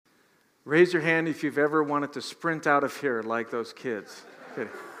Raise your hand if you've ever wanted to sprint out of here like those kids. Kidding.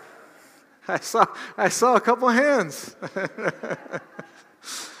 I saw a couple hands.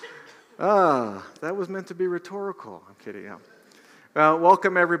 That was meant to be rhetorical. I'm kidding. Yeah. Well,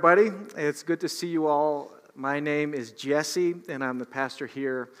 welcome everybody. It's good to see you all. My name is Jesse, and I'm the pastor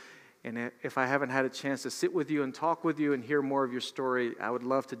here. And if I haven't had a chance to sit with you and talk with you and hear more of your story, I would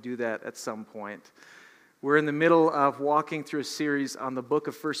love to do that at some point. We're in the middle of walking through a series on the book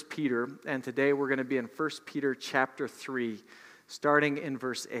of 1 Peter, and today we're going to be in 1 Peter chapter 3, starting in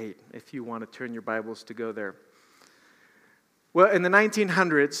verse 8, if you want to turn your Bibles to go there. Well, in the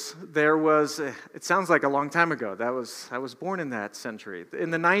 1900s, there was, it sounds like a long time ago, I was born in that century. In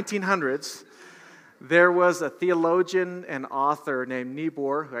the 1900s, there was a theologian and author named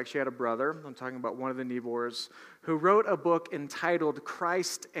Niebuhr, who actually had a brother, I'm talking about one of the Niebuhrs, who wrote a book entitled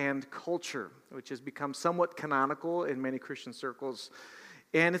Christ and Culture, which has become somewhat canonical in many Christian circles.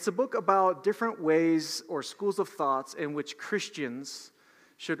 And it's a book about different ways or schools of thoughts in which Christians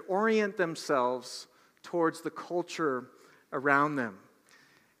should orient themselves towards the culture around them.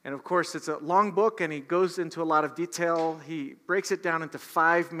 And of course, it's a long book, and he goes into a lot of detail. He breaks it down into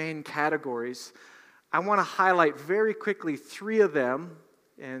 5 main categories. I want to highlight very quickly 3 of them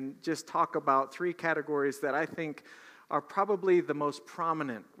and just talk about 3 categories that I think are probably the most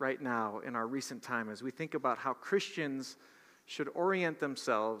prominent right now in our recent time as we think about how Christians should orient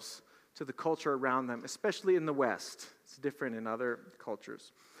themselves to the culture around them, especially in the West. It's different in other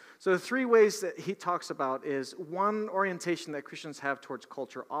cultures. So the 3 ways that he talks about is one orientation that Christians have towards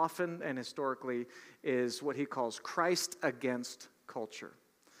culture often and historically is what he calls Christ against culture.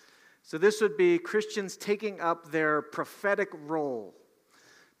 So this would be Christians taking up their prophetic role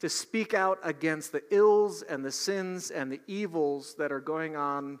to speak out against the ills and the sins and the evils that are going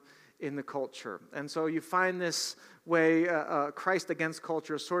on in the culture. And so you find this way, Christ against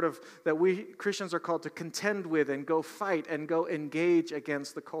culture, sort of that we Christians are called to contend with and go fight and go engage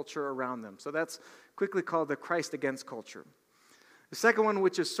against the culture around them. So that's quickly called the Christ against culture. The second one,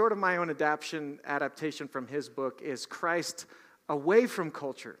 which is sort of my own adaptation from his book, is Christ away from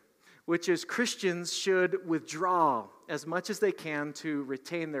culture, which is Christians should withdraw as much as they can to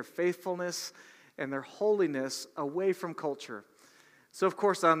retain their faithfulness and their holiness away from culture. So, of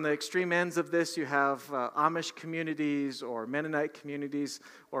course, on the extreme ends of this, you have Amish communities or Mennonite communities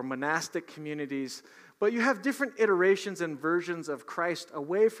or monastic communities. But you have different iterations and versions of Christ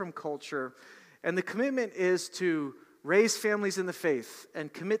away from culture. And the commitment is to raise families in the faith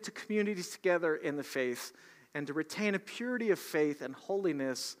and commit to communities together in the faith and to retain a purity of faith and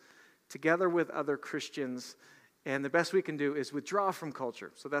holiness together with other Christians, and the best we can do is withdraw from culture.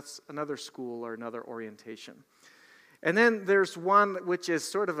 So that's another school or another orientation. And then there's one which is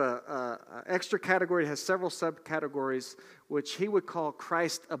sort of an extra category, it has several subcategories, which he would call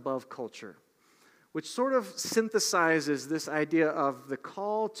Christ above culture, which sort of synthesizes this idea of the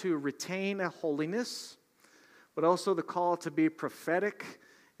call to retain a holiness, but also the call to be prophetic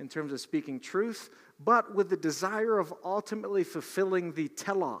in terms of speaking truth, but with the desire of ultimately fulfilling the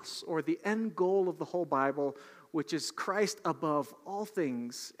telos, or the end goal of the whole Bible, which is Christ above all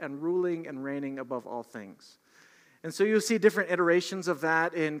things and ruling and reigning above all things. And so you'll see different iterations of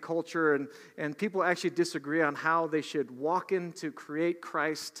that in culture, and people actually disagree on how they should walk in to create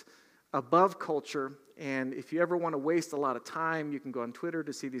Christ above culture. And if you ever want to waste a lot of time, you can go on Twitter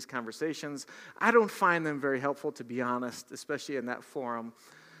to see these conversations. I don't find them very helpful, to be honest, especially in that forum.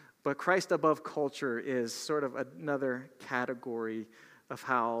 But Christ above culture is sort of another category of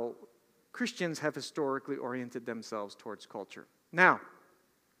how Christians have historically oriented themselves towards culture. Now,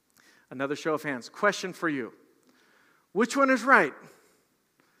 another show of hands. Question for you. Which one is right?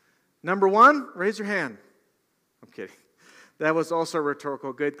 Number 1, raise your hand. I'm kidding. That was also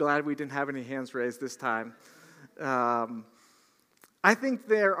rhetorical. Good. Glad we didn't have any hands raised this time. I think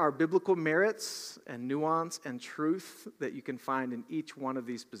there are biblical merits and nuance and truth that you can find in each one of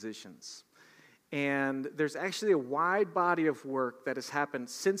these positions. And there's actually a wide body of work that has happened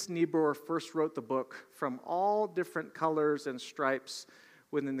since Niebuhr first wrote the book from all different colors and stripes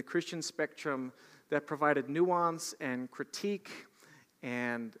within the Christian spectrum that provided nuance and critique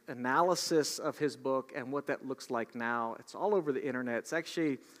and analysis of his book and what that looks like now. It's all over the internet. It's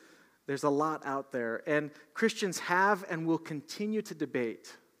actually, there's a lot out there. And Christians have and will continue to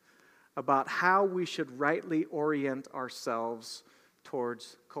debate about how we should rightly orient ourselves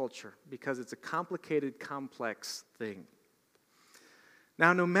towards culture, because it's a complicated, complex thing.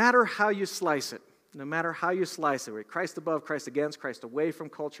 Now, no matter how you slice it, Christ above, Christ against, Christ away from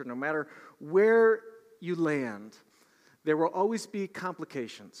culture, no matter where you land, there will always be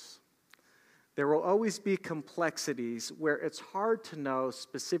complications. There will always be complexities where it's hard to know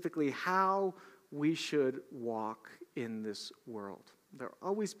specifically how we should walk in this world. There will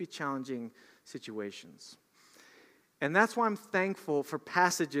always be challenging situations. And that's why I'm thankful for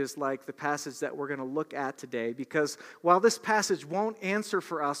passages like the passage that we're going to look at today, because while this passage won't answer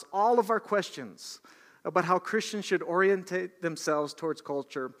for us all of our questions about how Christians should orientate themselves towards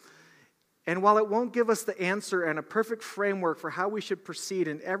culture, and while it won't give us the answer and a perfect framework for how we should proceed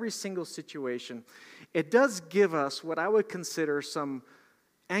in every single situation, it does give us what I would consider some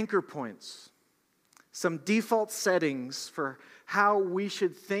anchor points, some default settings for how we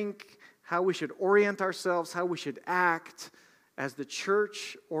should think, how we should orient ourselves, how we should act as the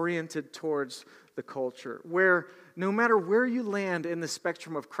church oriented towards the culture, where no matter where you land in the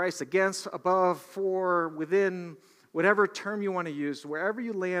spectrum of Christ, against, above, for, within, whatever term you want to use, wherever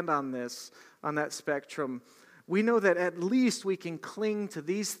you land on that spectrum, we know that at least we can cling to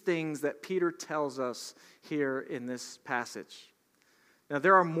these things that Peter tells us here in this passage. Now,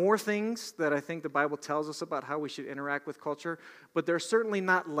 there are more things that I think the Bible tells us about how we should interact with culture, but they're certainly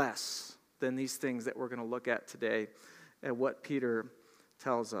not less than these things that we're going to look at today and what Peter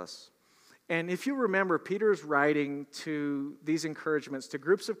tells us. And if you remember, Peter's writing to these encouragements to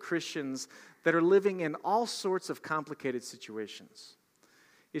groups of Christians that are living in all sorts of complicated situations.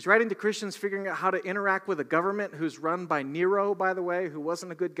 He's writing to Christians figuring out how to interact with a government who's run by Nero, by the way, who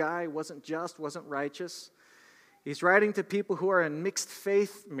wasn't a good guy, wasn't just, wasn't righteous. He's writing to people who are in mixed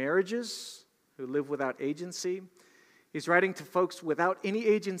faith marriages, who live without agency. He's writing to folks without any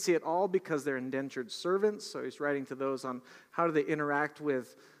agency at all because they're indentured servants. So he's writing to those on how do they interact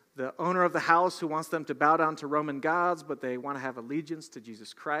with the owner of the house who wants them to bow down to Roman gods, but they want to have allegiance to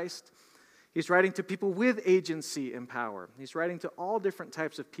Jesus Christ. He's writing to people with agency and power. He's writing to all different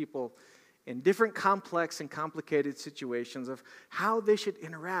types of people in different complex and complicated situations of how they should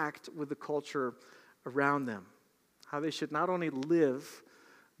interact with the culture around them, how they should not only live,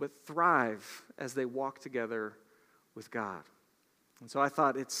 but thrive as they walk together with God. And so I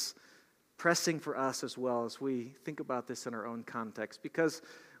thought it's pressing for us as well as we think about this in our own context, because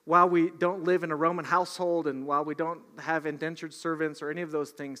while we don't live in a Roman household and while we don't have indentured servants or any of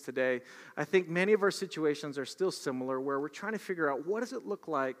those things today, I think many of our situations are still similar where we're trying to figure out what does it look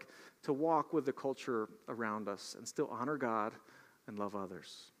like to walk with the culture around us and still honor God and love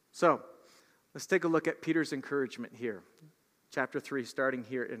others. So let's take a look at Peter's encouragement here. Chapter 3, starting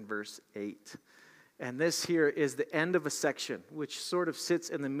here in verse 8. And this here is the end of a section, which sort of sits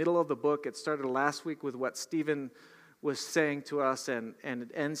in the middle of the book. It started last week with what Stephen was saying to us, and it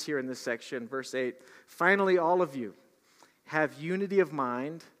ends here in this section, verse 8. Finally, all of you have unity of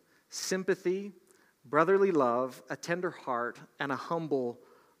mind, sympathy, brotherly love, a tender heart, and a humble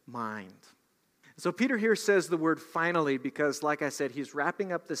mind. So Peter here says the word finally because, like I said, he's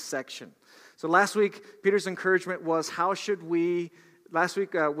wrapping up this section. So last week, Peter's encouragement was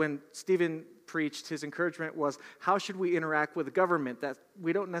when Stephen preached, his encouragement was, how should we interact with the government that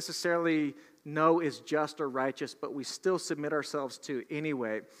we don't necessarily know is just or righteous, but we still submit ourselves to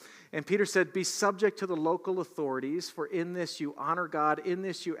anyway. And Peter said, be subject to the local authorities, for in this you honor God, in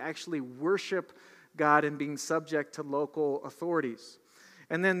this you actually worship God in being subject to local authorities.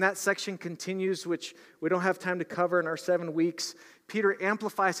 And then that section continues, which we don't have time to cover in our 7 weeks. Peter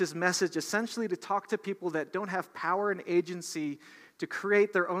amplifies his message essentially to talk to people that don't have power and agency to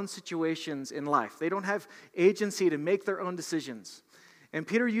create their own situations in life. They don't have agency to make their own decisions. And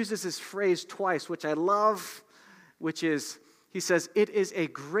Peter uses this phrase twice, which I love, which is, he says, it is a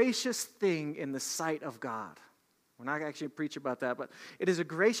gracious thing in the sight of God. We're not actually preach about that, but it is a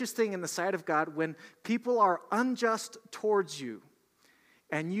gracious thing in the sight of God when people are unjust towards you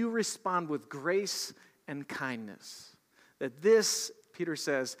and you respond with grace and kindness. That this, Peter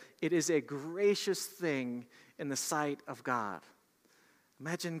says, it is a gracious thing in the sight of God.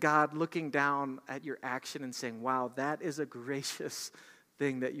 Imagine God looking down at your action and saying, wow, that is a gracious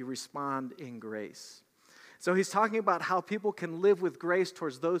thing that you respond in grace. So he's talking about how people can live with grace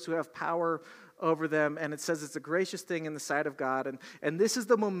towards those who have power over them, and it says it's a gracious thing in the sight of God, and this is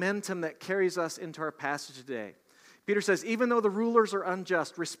the momentum that carries us into our passage today. Peter says, even though the rulers are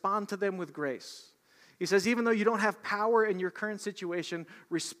unjust, respond to them with grace. He says, even though you don't have power in your current situation,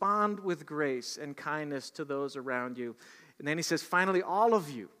 respond with grace and kindness to those around you. And then he says, finally, all of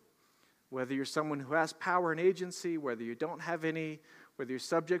you, whether you're someone who has power and agency, whether you don't have any, whether you're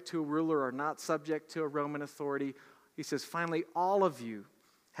subject to a ruler or not subject to a Roman authority, he says, finally, all of you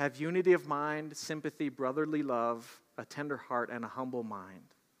have unity of mind, sympathy, brotherly love, a tender heart, and a humble mind.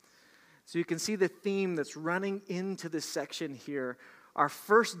 So you can see the theme that's running into this section here. Our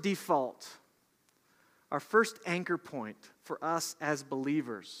first default, our first anchor point for us as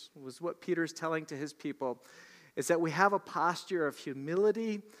believers, was what Peter's telling to his people, is that we have a posture of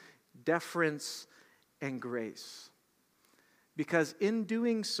humility, deference, and grace. Because in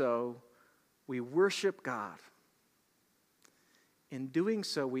doing so, we worship God. In doing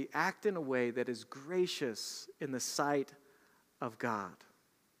so, we act in a way that is gracious in the sight of God.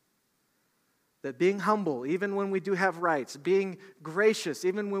 That being humble, even when we do have rights, being gracious,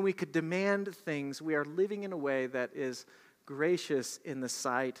 even when we could demand things, we are living in a way that is gracious in the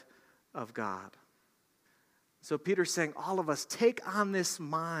sight of God. So Peter's saying, all of us, take on this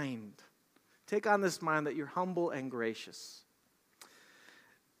mind. Take on this mind that you're humble and gracious.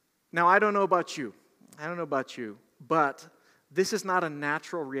 Now, I don't know about you, but this is not a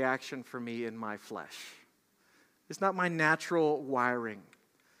natural reaction for me in my flesh. It's not my natural wiring.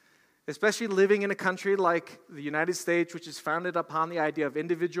 Especially living in a country like the United States, which is founded upon the idea of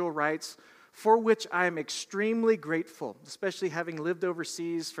individual rights, for which I am extremely grateful, especially having lived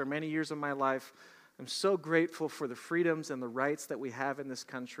overseas for many years of my life. I'm so grateful for the freedoms and the rights that we have in this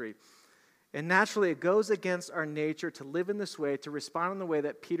country. And naturally, it goes against our nature to live in this way, to respond in the way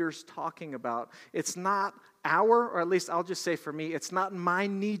that Peter's talking about. It's not or at least I'll just say for me, it's not my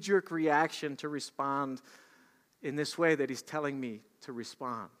knee-jerk reaction to respond in this way that he's telling me to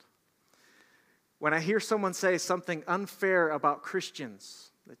respond. When I hear someone say something unfair about Christians,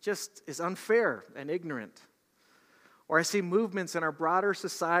 that just is unfair and ignorant, or I see movements in our broader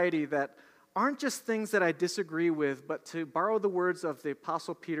society that aren't just things that I disagree with, but to borrow the words of the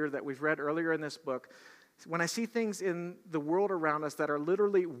Apostle Peter that we've read earlier in this book, when I see things in the world around us that are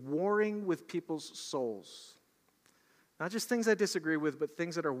literally warring with people's souls, not just things I disagree with, but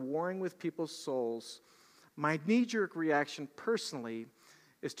things that are warring with people's souls, my knee-jerk reaction personally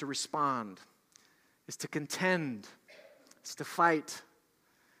is to respond, is to contend, is to fight,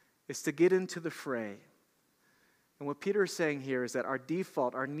 is to get into the fray. And what Peter is saying here is that our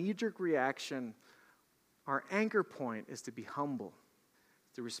default, our knee-jerk reaction, our anchor point is to be humble,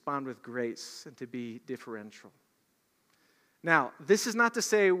 to respond with grace, and to be differential. Now, this is not to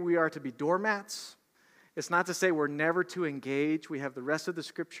say we are to be doormats. It's not to say we're never to engage. We have the rest of the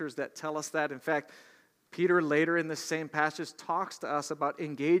scriptures that tell us that. In fact, Peter later in this same passage talks to us about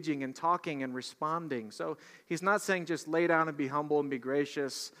engaging and talking and responding. So he's not saying just lay down and be humble and be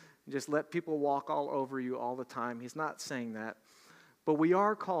gracious and just let people walk all over you all the time. He's not saying that. But we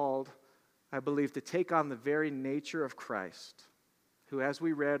are called, I believe, to take on the very nature of Christ, who, as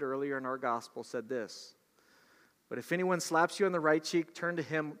we read earlier in our gospel, said this: "But if anyone slaps you on the right cheek, turn to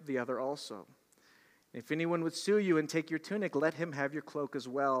him the other also. And if anyone would sue you and take your tunic, let him have your cloak as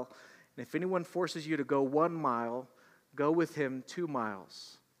well. And if anyone forces you to go 1 mile, go with him 2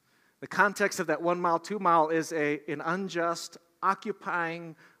 miles." The context of that 1 mile, 2 mile is an unjust,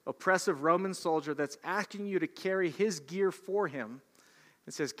 occupying, oppressive Roman soldier that's asking you to carry his gear for him.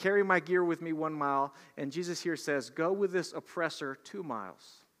 It says, carry my gear with me 1 mile. And Jesus here says, go with this oppressor 2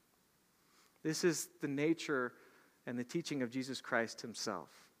 miles. This is the nature and the teaching of Jesus Christ himself.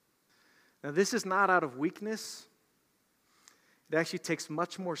 Now, this is not out of weakness. It actually takes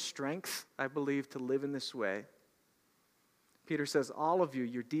much more strength, I believe, to live in this way. Peter says, all of you,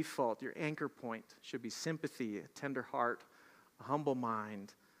 your default, your anchor point should be sympathy, a tender heart, a humble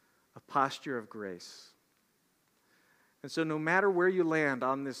mind, a posture of grace. And so no matter where you land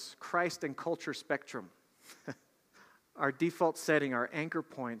on this Christ and culture spectrum, our default setting, our anchor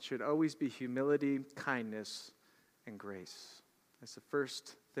point should always be humility, kindness, and grace. That's the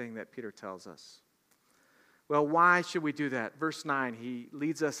first thing that Peter tells us. Well, why should we do that? Verse 9, he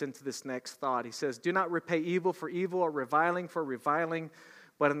leads us into this next thought. He says, do not repay evil for evil or reviling for reviling,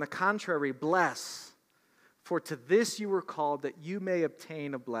 but on the contrary, bless. For to this you were called, that you may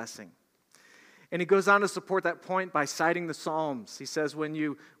obtain a blessing. And he goes on to support that point by citing the Psalms. He says, when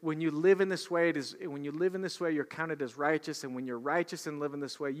you live in this way, you're counted as righteous, and when you're righteous and live in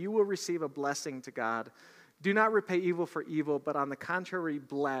this way, you will receive a blessing to God. Do not repay evil for evil, but on the contrary,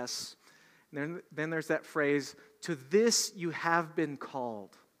 bless. And then there's that phrase, to this you have been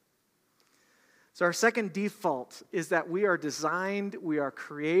called. So our second default is that we are designed, we are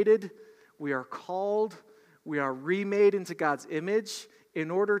created, we are called, we are remade into God's image in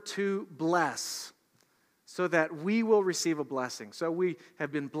order to bless, so that we will receive a blessing. So we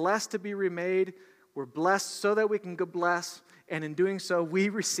have been blessed to be remade, we're blessed so that we can go bless, and in doing so, we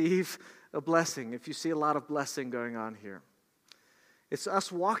receive a blessing. If you see a lot of blessing going on here. It's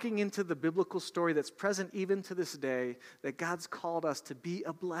us walking into the biblical story that's present even to this day, that God's called us to be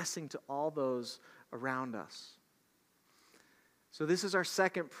a blessing to all those around us. So this is our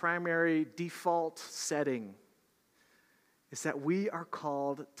second primary default setting, is that we are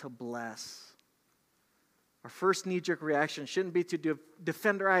called to bless. Our first knee-jerk reaction shouldn't be to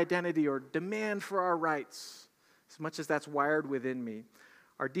defend our identity or demand for our rights, as much as that's wired within me.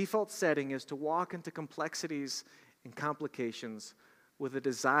 Our default setting is to walk into complexities and complications with a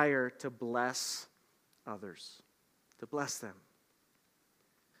desire to bless others, to bless them.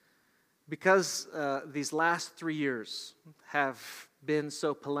 Because these last 3 years have been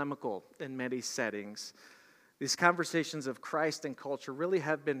so polemical in many settings, these conversations of Christ and culture really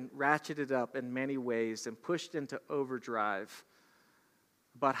have been ratcheted up in many ways and pushed into overdrive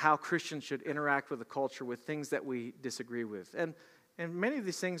about how Christians should interact with the culture with things that we disagree with. And many of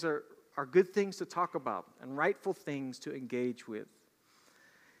these things are good things to talk about and rightful things to engage with.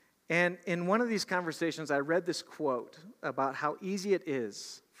 And in one of these conversations, I read this quote about how easy it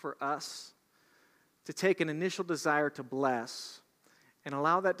is for us to take an initial desire to bless and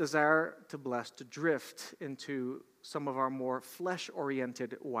allow that desire to bless to drift into some of our more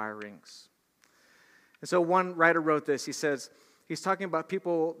flesh-oriented wirings. And so one writer wrote this. He says, he's talking about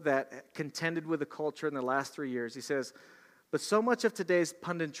people that contended with the culture in the last 3 years. He says, "But so much of today's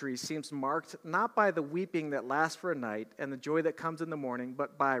punditry seems marked not by the weeping that lasts for a night and the joy that comes in the morning,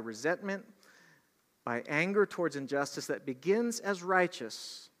 but by resentment, by anger towards injustice that begins as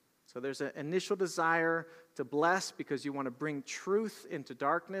righteous." So there's an initial desire to bless because you want to bring truth into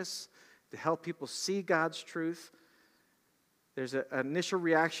darkness, to help people see God's truth. There's an initial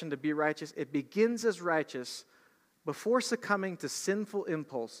reaction to be righteous. It begins as righteous before succumbing to sinful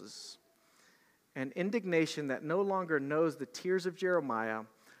impulses and indignation that no longer knows the tears of Jeremiah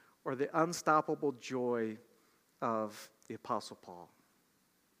or the unstoppable joy of the Apostle Paul.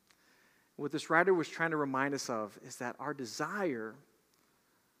 What this writer was trying to remind us of is that our desire,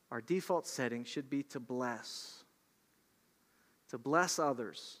 our default setting should be to bless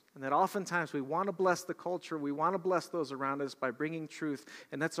others. And that oftentimes we want to bless the culture, we want to bless those around us by bringing truth,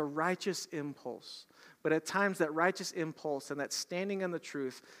 and that's a righteous impulse. But at times that righteous impulse and that standing in the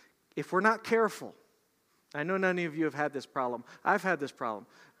truth, if we're not careful, I know none of you have had this problem, I've had this problem.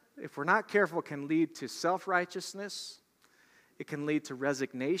 If we're not careful, it can lead to self-righteousness, it can lead to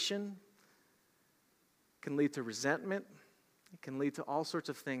resignation, it can lead to resentment, it can lead to all sorts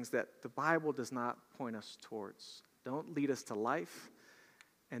of things that the Bible does not point us towards. Don't lead us to life,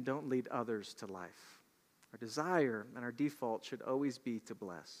 and don't lead others to life. Our desire and our default should always be to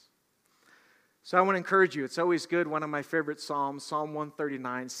bless. So I want to encourage you. It's always good. One of my favorite Psalms, Psalm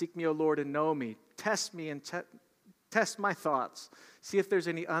 139, "Seek me, O Lord, and know me. Test me and test my thoughts. See if there's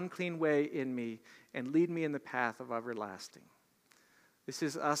any unclean way in me, and lead me in the path of everlasting." This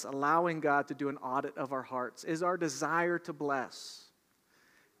is us allowing God to do an audit of our hearts. Is our desire to bless?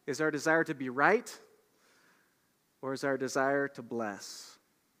 Is our desire to be right? Or is our desire to bless?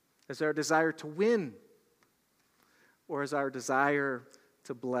 Is our desire to win? Or is our desire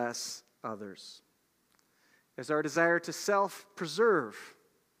to bless others? Is our desire to self-preserve?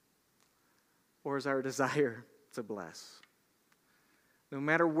 Or is our desire to bless? No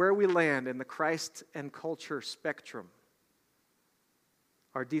matter where we land in the Christ and culture spectrum,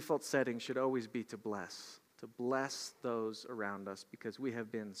 our default setting should always be to bless those around us because we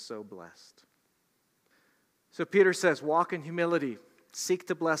have been so blessed. So Peter says, walk in humility, seek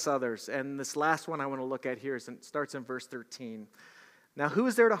to bless others. And this last one I want to look at here starts in verse 13. "Now who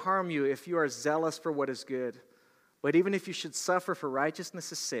is there to harm you if you are zealous for what is good? But even if you should suffer for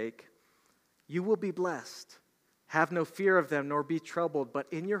righteousness' sake, you will be blessed. Have no fear of them, nor be troubled, but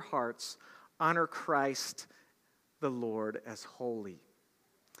in your hearts honor Christ the Lord as holy."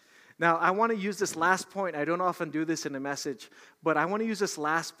 Now, I want to use this last point. I don't often do this in a message, but I want to use this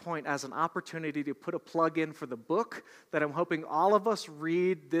last point as an opportunity to put a plug in for the book that I'm hoping all of us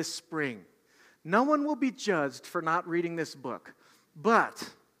read this spring. No one will be judged for not reading this book,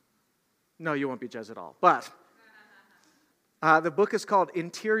 but, no, you won't be judged at all, but the book is called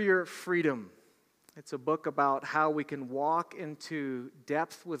Interior Freedom. It's a book about how we can walk into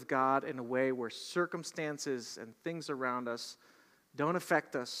depth with God in a way where circumstances and things around us don't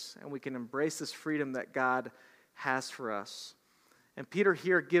affect us, and we can embrace this freedom that God has for us. And Peter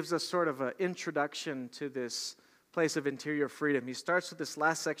here gives us sort of an introduction to this place of interior freedom. He starts with this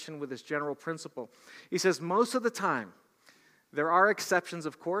last section with this general principle. He says, most of the time, there are exceptions,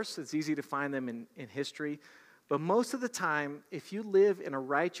 of course. It's easy to find them in history. But most of the time, if you live in a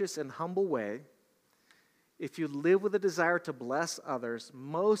righteous and humble way, if you live with a desire to bless others,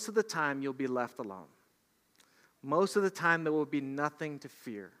 most of the time you'll be left alone. Most of the time, there will be nothing to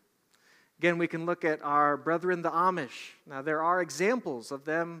fear. Again, we can look at our brethren, the Amish. Now, there are examples of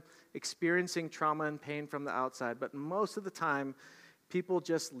them experiencing trauma and pain from the outside, but most of the time, people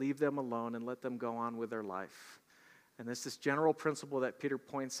just leave them alone and let them go on with their life. And this general principle that Peter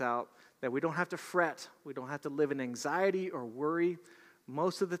points out, that we don't have to fret, we don't have to live in anxiety or worry.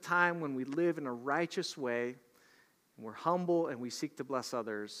 Most of the time when we live in a righteous way, and we're humble and we seek to bless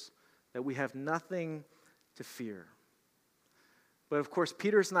others, that we have nothing to fear. But of course,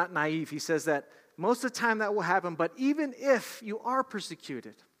 Peter's not naive. He says that most of the time that will happen, but even if you are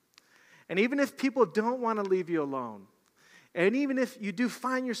persecuted, and even if people don't want to leave you alone, and even if you do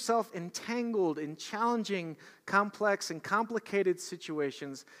find yourself entangled in challenging, complex, and complicated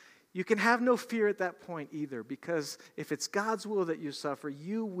situations, you can have no fear at that point either, because if it's God's will that you suffer,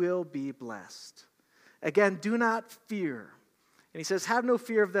 you will be blessed. Again, do not fear. And he says, have no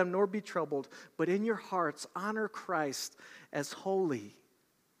fear of them, nor be troubled, but in your hearts honor Christ as holy.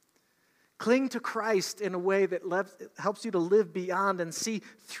 Cling to Christ in a way that helps you to live beyond and see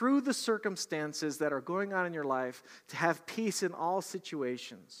through the circumstances that are going on in your life to have peace in all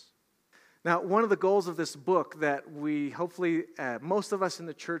situations. Now, one of the goals of this book that we hopefully, most of us in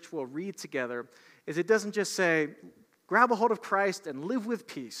the church will read together, is it doesn't just say, grab a hold of Christ and live with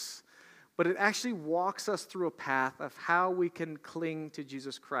peace, but it actually walks us through a path of how we can cling to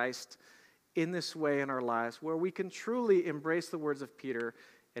Jesus Christ in this way in our lives, where we can truly embrace the words of Peter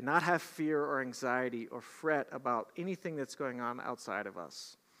and not have fear or anxiety or fret about anything that's going on outside of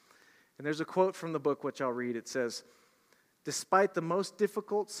us. And there's a quote from the book which I'll read. It says, "Despite the most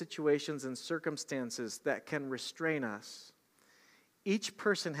difficult situations and circumstances that can restrain us, each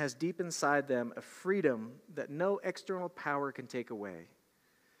person has deep inside them a freedom that no external power can take away,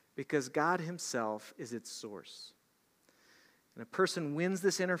 because God himself is its source. And a person wins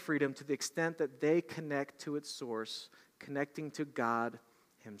this inner freedom to the extent that they connect to its source, connecting to God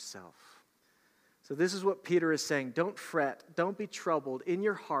himself." So this is what Peter is saying. Don't fret. Don't be troubled. In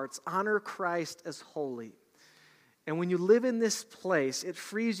your hearts, honor Christ as holy. And when you live in this place, it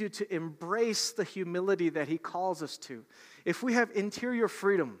frees you to embrace the humility that he calls us to. If we have interior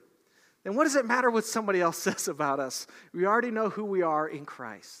freedom, then what does it matter what somebody else says about us? We already know who we are in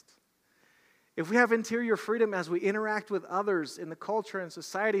Christ. If we have interior freedom as we interact with others in the culture and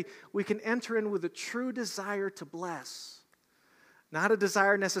society, we can enter in with a true desire to bless. Not a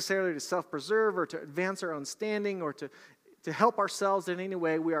desire necessarily to self-preserve or to advance our own standing or to help ourselves in any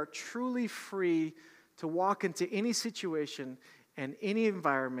way. We are truly free to walk into any situation and any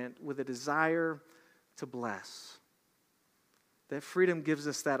environment with a desire to bless. That freedom gives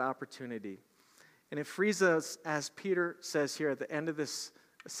us that opportunity. And it frees us, as Peter says here at the end of this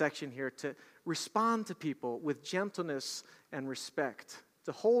section here, to respond to people with gentleness and respect,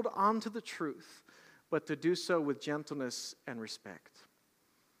 to hold on to the truth, but to do so with gentleness and respect.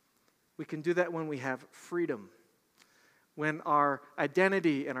 We can do that when we have freedom, when our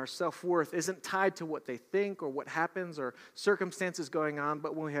identity and our self-worth isn't tied to what they think or what happens or circumstances going on,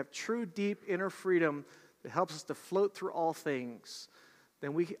 but when we have true, deep inner freedom that helps us to float through all things,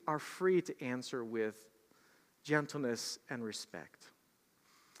 then we are free to answer with gentleness and respect.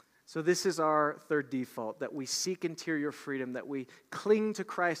 So this is our third default, that we seek interior freedom, that we cling to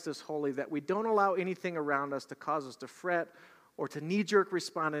Christ as holy, that we don't allow anything around us to cause us to fret or to knee-jerk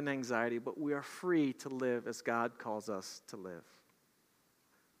respond in anxiety, but we are free to live as God calls us to live.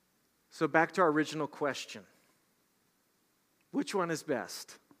 So back to our original question. Which one is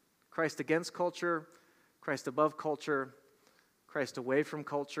best? Christ against culture, Christ above culture, Christ away from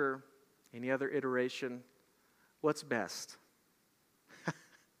culture, any other iteration? What's best?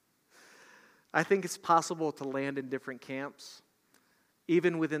 I think it's possible to land in different camps,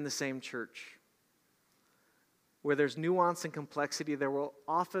 even within the same church. Where there's nuance and complexity, there will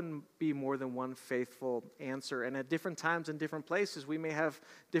often be more than one faithful answer. And at different times and different places, we may have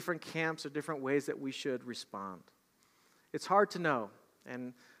different camps or different ways that we should respond. It's hard to know,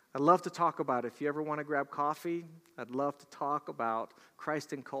 and I'd love to talk about it. If you ever want to grab coffee, I'd love to talk about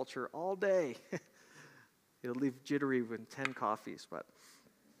Christ and culture all day. It'll leave jittery with 10 coffees, but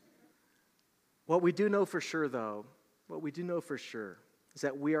what we do know for sure, though, is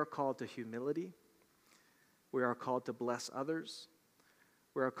that we are called to humility. We are called to bless others.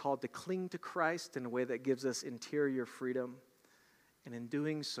 We are called to cling to Christ in a way that gives us interior freedom. And in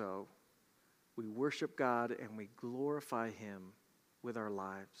doing so, we worship God and we glorify him with our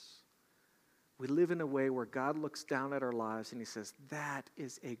lives. We live in a way where God looks down at our lives and he says, "That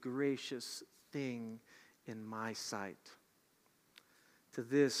is a gracious thing in my sight." To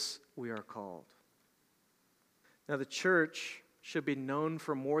this we are called. Now the church should be known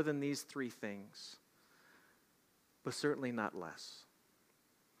for more than these three things, but certainly not less.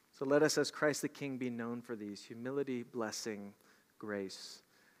 So let us, as Christ the King, be known for these: humility, blessing, grace,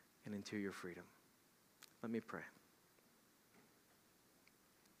 and interior freedom. Let me pray.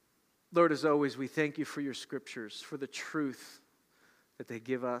 Lord, as always, we thank you for your scriptures, for the truth that they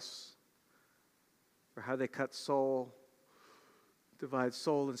give us, for how they divide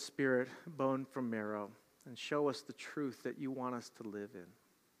soul and spirit, bone from marrow, and show us the truth that you want us to live in.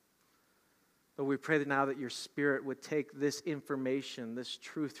 Lord, we pray that now that your Spirit would take this information, this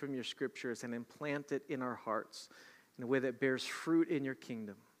truth from your scriptures, and implant it in our hearts in a way that bears fruit in your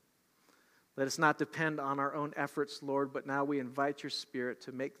kingdom. Let us not depend on our own efforts, Lord, but now we invite your Spirit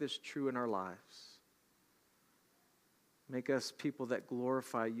to make this true in our lives. Make us people that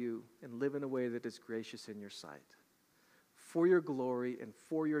glorify you and live in a way that is gracious in your sight. For your glory and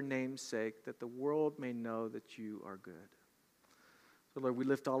for your name's sake, that the world may know that you are good. So, Lord, we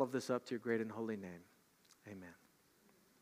lift all of this up to your great and holy name. Amen.